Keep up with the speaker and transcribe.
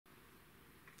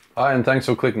Hi, and thanks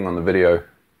for clicking on the video.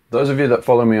 Those of you that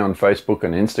follow me on Facebook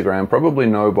and Instagram probably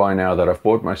know by now that I've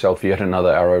bought myself yet another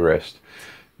arrow rest.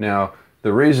 Now,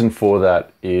 the reason for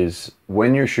that is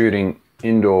when you're shooting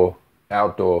indoor,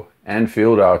 outdoor, and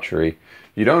field archery,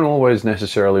 you don't always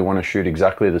necessarily want to shoot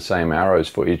exactly the same arrows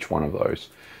for each one of those.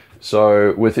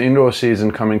 So with indoor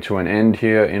season coming to an end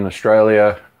here in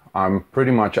Australia, I'm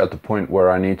pretty much at the point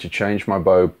where I need to change my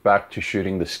bow back to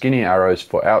shooting the skinny arrows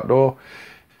for outdoor.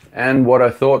 And what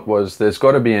I thought was there's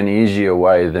got to be an easier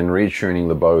way than retuning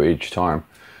the bow each time.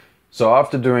 So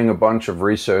after doing a bunch of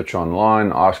research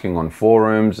online, asking on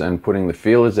forums and putting the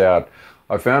feelers out,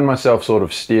 I found myself sort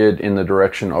of steered in the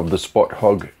direction of the Spot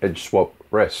Hogg Edge Swap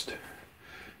Rest.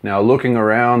 Now looking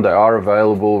around, they are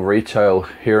available retail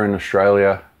here in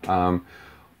Australia.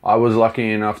 I was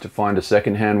lucky enough to find a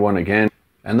second-hand one again.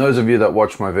 And those of you that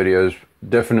watch my videos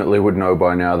definitely would know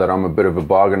by now that I'm a bit of a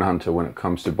bargain hunter when it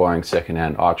comes to buying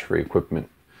second-hand archery equipment.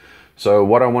 So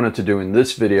what I wanted to do in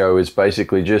this video is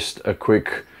basically just a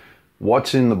quick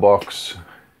what's in the box,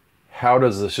 how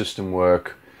does the system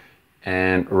work,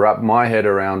 and wrap my head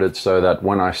around it so that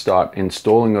when I start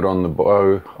installing it on the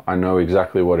bow, I know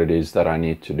exactly what it is that I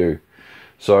need to do.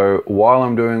 So while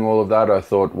I'm doing all of that, I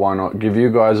thought why not give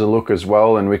you guys a look as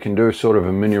well, and we can do sort of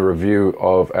a mini review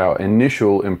of our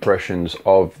initial impressions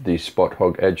of the Spot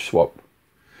Hogg Edge Swap.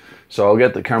 So I'll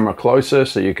get the camera closer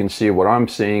so you can see what I'm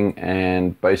seeing,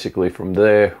 and basically from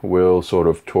there we'll sort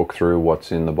of talk through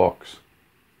what's in the box.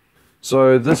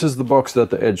 So this is the box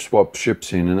that the Edge Swap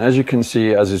ships in, and as you can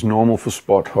see, as is normal for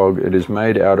Spot Hogg, it is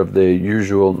made out of their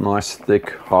usual nice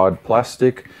thick hard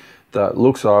plastic that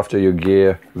looks after your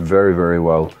gear very, very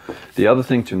well. The other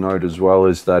thing to note as well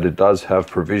is that it does have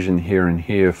provision here and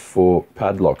here for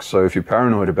padlocks. So if you're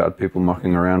paranoid about people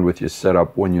mucking around with your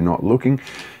setup when you're not looking,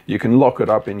 you can lock it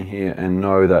up in here and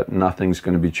know that nothing's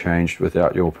going to be changed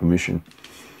without your permission.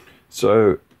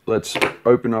 So let's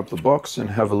open up the box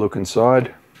and have a look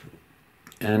inside.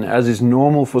 And as is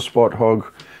normal for Spot Hogg,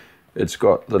 it's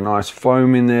got the nice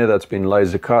foam in there that's been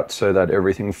laser cut so that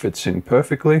everything fits in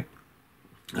perfectly.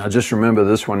 Now just remember,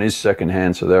 this one is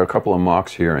second-hand, so there are a couple of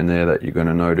marks here and there that you're going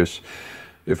to notice.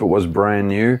 If it was brand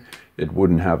new, it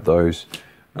wouldn't have those.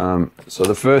 So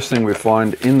the first thing we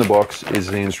find in the box is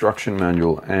the instruction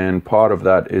manual, and part of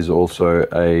that is also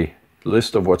a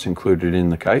list of what's included in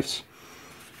the case.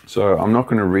 So I'm not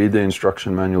going to read the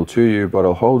instruction manual to you, but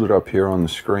I'll hold it up here on the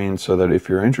screen so that if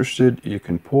you're interested, you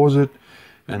can pause it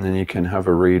and then you can have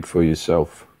a read for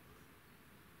yourself.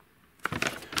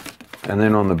 And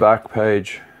then on the back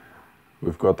page,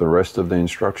 we've got the rest of the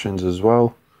instructions as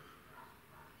well.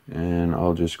 And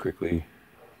I'll just quickly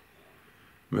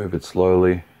move it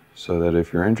slowly so that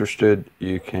if you're interested,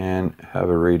 you can have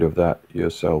a read of that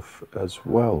yourself as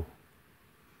well.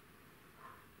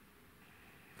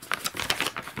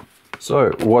 So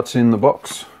what's in the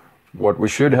box? What we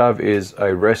should have is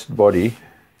a rest body,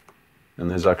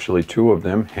 and there's actually two of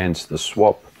them, hence the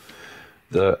swap.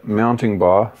 The mounting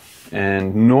bar,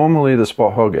 and normally the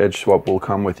Spot Hogg Edge Swap will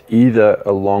come with either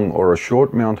a long or a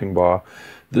short mounting bar.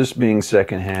 This being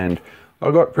second-hand,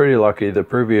 I got pretty lucky. The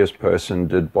previous person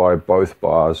did buy both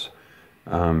bars,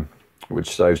 which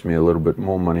saves me a little bit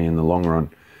more money in the long run.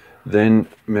 Then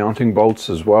mounting bolts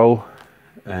as well,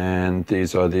 and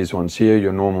these are these ones here,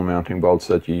 your normal mounting bolts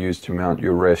that you use to mount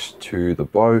your rest to the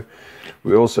bow.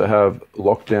 We also have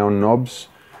lockdown knobs,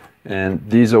 and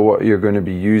these are what you're going to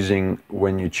be using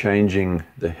when you're changing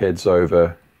the heads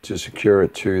over to secure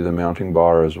it to the mounting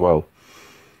bar as well.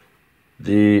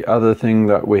 The other thing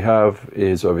that we have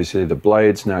is obviously the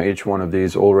blades. Now each one of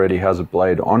these already has a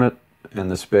blade on it, and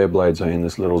the spare blades are in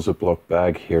this little Ziploc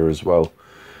bag here as well.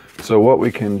 So what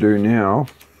we can do now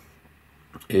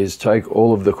is take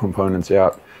all of the components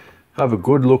out, have a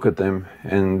good look at them,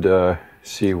 and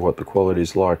see what the quality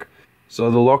is like.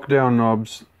 So the lockdown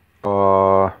knobs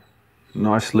are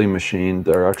nicely machined.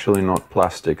 They're actually not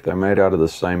plastic. They're made out of the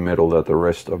same metal that the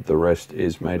rest of the rest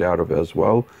is made out of as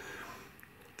well.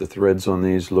 The threads on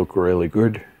these look really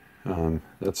good.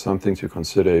 That's something to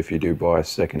consider if you do buy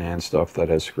second-hand stuff that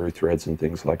has screw threads and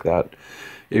things like that.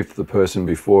 If the person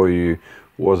before you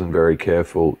wasn't very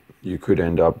careful, you could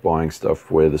end up buying stuff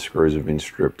where the screws have been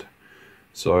stripped.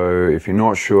 So if you're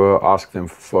not sure, ask them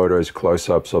for photos,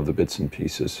 close-ups of the bits and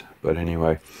pieces. But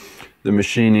anyway, the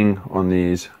machining on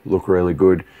these look really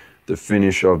good. The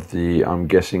finish of the, I'm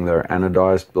guessing they're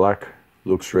anodized black,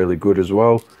 looks really good as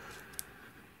well.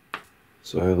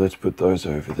 So let's put those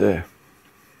over there.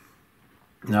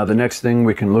 Now the next thing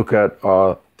we can look at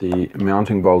are the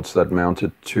mounting bolts that mount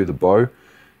it to the bow. It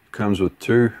comes with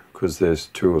two because there's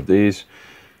two of these.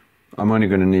 I'm only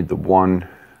going to need the one,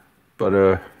 but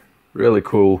a really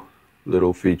cool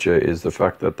little feature is the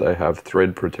fact that they have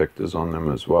thread protectors on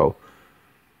them as well.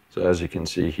 So as you can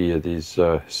see here, these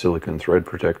silicone thread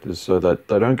protectors, so that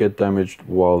they don't get damaged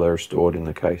while they're stored in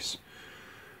the case.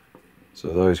 So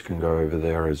those can go over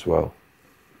there as well.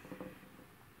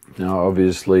 Now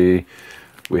obviously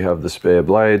we have the spare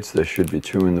blades. There should be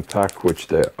 2 in the pack, which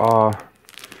there are.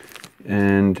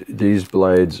 And these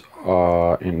blades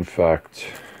are in fact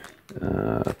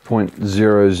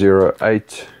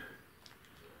 0.008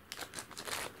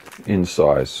 in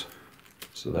size.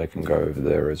 So they can go over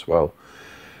there as well.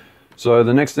 So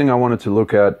the next thing I wanted to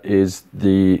look at is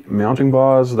the mounting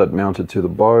bars that mounted to the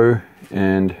bow,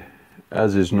 and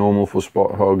as is normal for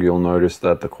Spot Hogg, you'll notice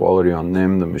that the quality on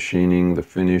them, the machining, the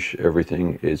finish,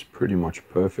 everything is pretty much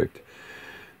perfect.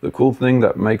 The cool thing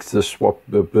that makes the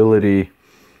swappability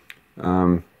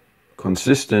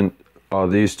consistent are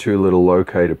these 2 little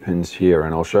locator pins here,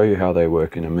 and I'll show you how they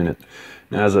work in a minute.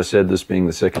 Now, as I said, this being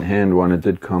the second hand one, it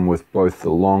did come with both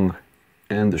the long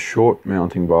and the short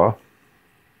mounting bar.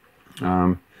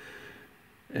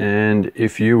 And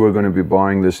if you were going to be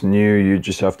buying this new, you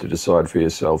just have to decide for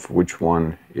yourself which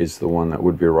one is the one that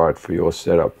would be right for your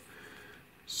setup.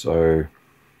 So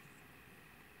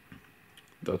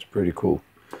that's pretty cool.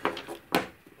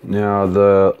 Now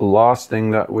the last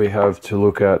thing that we have to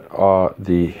look at are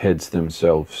the heads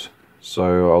themselves.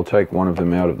 So I'll take one of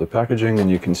them out of the packaging,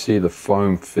 and you can see the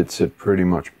foam fits it pretty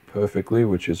much perfectly,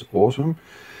 which is awesome.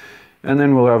 And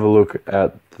then we'll have a look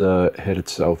at the head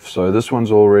itself. So this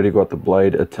one's already got the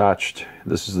blade attached.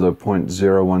 This is the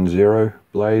 0.010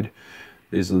 blade.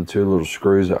 These are the 2 little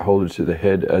screws that hold it to the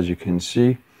head, as you can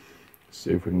see. Let's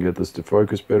see if we can get this to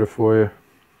focus better for you.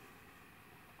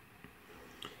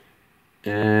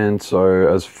 And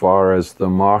so as far as the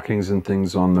markings and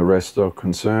things on the rest are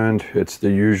concerned, it's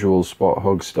the usual Spot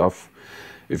Hogg stuff.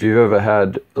 If you've ever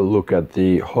had a look at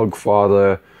the Hogg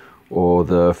Father or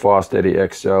the Fast Eddie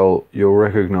XL, you'll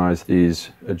recognize these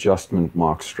adjustment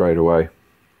marks straight away.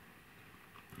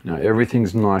 Now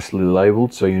everything's nicely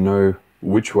labeled, so you know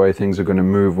which way things are going to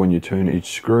move when you turn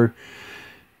each screw.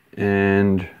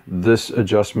 And this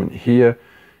adjustment here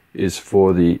is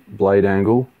for the blade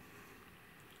angle.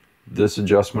 This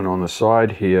adjustment on the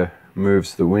side here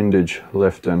moves the windage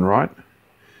left and right.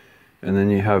 And then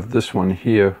you have this one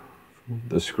here,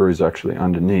 the screw's actually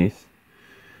underneath,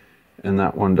 and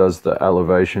that one does the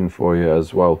elevation for you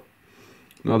as well.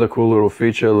 Another cool little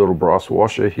feature, a little brass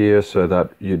washer here so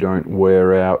that you don't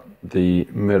wear out the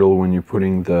metal when you're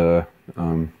putting the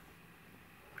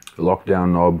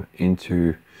lockdown knob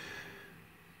into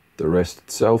the rest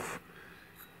itself.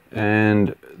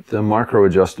 And the micro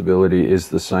adjustability is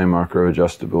the same micro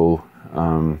adjustable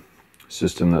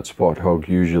system that Spot Hogg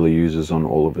usually uses on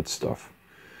all of its stuff.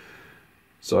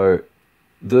 So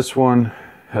this one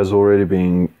has already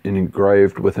been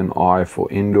engraved with an eye for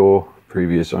indoor.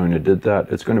 Previous owner did that.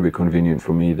 It's going to be convenient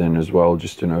for me then as well,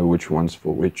 just to know which one's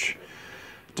for which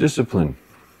discipline.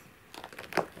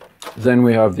 Then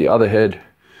we have the other head.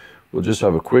 We'll just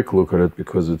have a quick look at it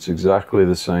because it's exactly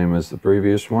the same as the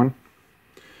previous one.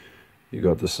 You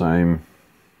got the same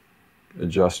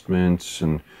adjustments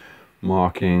and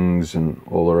markings and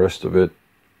all the rest of it.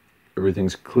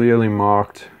 Everything's clearly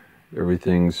marked.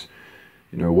 Everything's,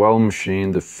 you know, well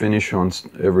machined. The finish on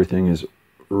everything is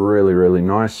really, really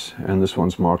nice. And this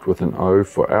one's marked with an O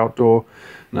for outdoor.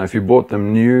 Now, if you bought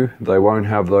them new, they won't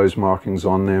have those markings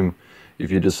on them.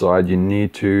 If you decide you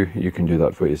need to, you can do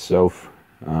that for yourself.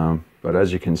 But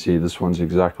as you can see, this one's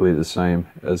exactly the same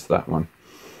as that one,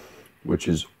 which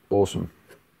is awesome.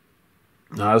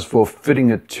 Now, as for fitting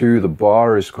it to the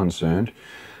bar is concerned,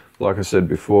 like I said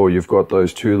before, you've got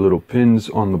those 2 little pins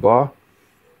on the bar,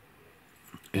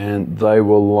 and they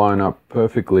will line up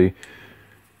perfectly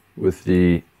with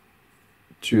the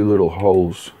 2 little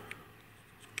holes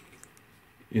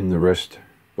in the rest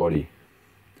body.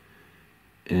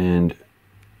 And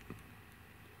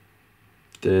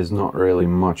there's not really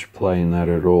much play in that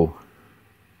at all.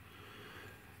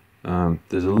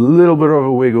 There's a little bit of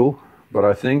a wiggle, but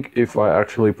I think if I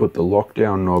actually put the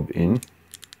lockdown knob in,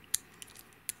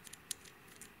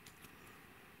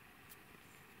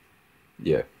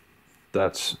 yeah,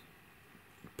 that's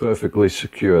perfectly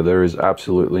secure. There is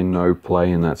absolutely no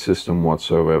play in that system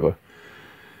whatsoever.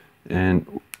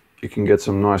 And you can get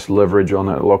some nice leverage on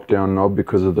that lockdown knob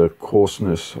because of the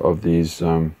coarseness of these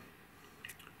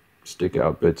stick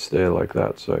out bits there like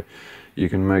that. So you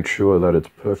can make sure that it's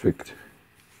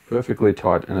perfectly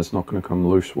tight and it's not going to come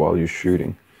loose while you're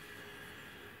shooting.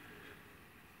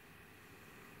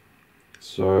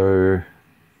 So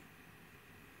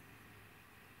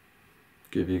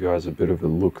give you guys a bit of a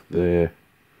look there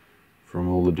from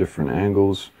all the different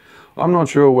angles. I'm not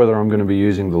sure whether I'm going to be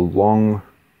using the long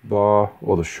bar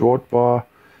or the short bar.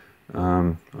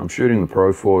 I'm shooting the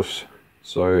Pro Force,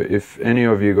 so if any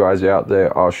of you guys out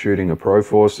there are shooting a Pro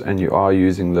Force and you are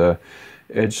using the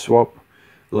edge swap,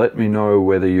 let me know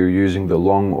whether you're using the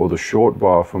long or the short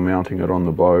bar for mounting it on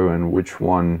the bow and which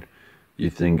one you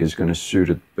think is going to suit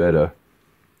it better.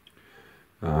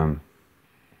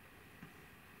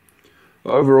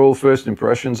 Overall, first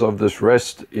impressions of this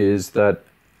rest is that,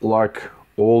 like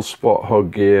all Spot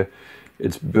Hogg gear,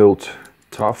 it's built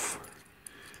tough.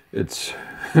 It's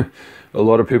a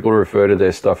lot of people refer to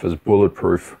their stuff as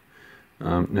bulletproof.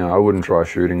 Now, I wouldn't try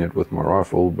shooting it with my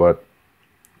rifle, but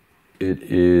it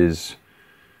is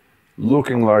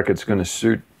looking like it's going to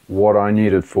suit what I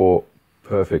need it for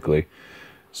perfectly.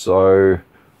 So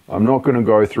I'm not going to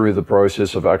go through the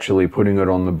process of actually putting it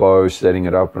on the bow, setting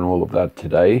it up and all of that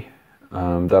today.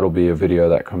 That'll be a video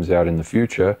that comes out in the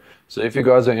future. So if you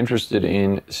guys are interested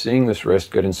in seeing this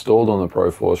rest get installed on the Pro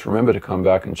Force, remember to come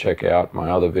back and check out my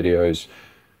other videos.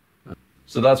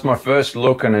 So that's my first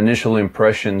look and initial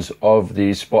impressions of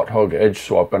the Spot Hogg edge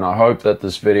swap, and I hope that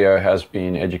this video has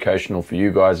been educational for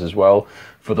you guys as well.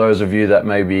 For those of you that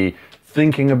may be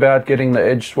thinking about getting the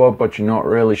edge swap but you're not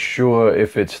really sure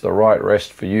if it's the right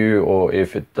rest for you or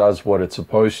if it does what it's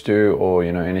supposed to, or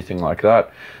anything like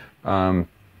that,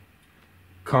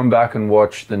 come back and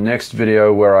watch the next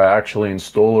video where I actually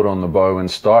install it on the bow and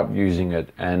start using it,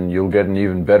 and you'll get an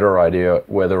even better idea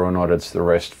whether or not it's the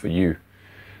rest for you.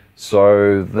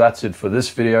 So that's it for this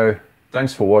video.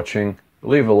 Thanks for watching.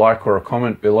 Leave a like or a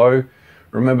comment below.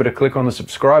 Remember to click on the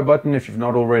subscribe button if you've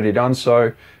not already done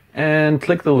so, and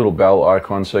click the little bell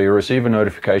icon so you receive a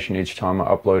notification each time I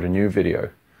upload a new video.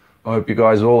 I hope you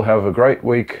guys all have a great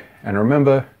week, and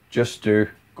remember, just do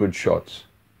good shots.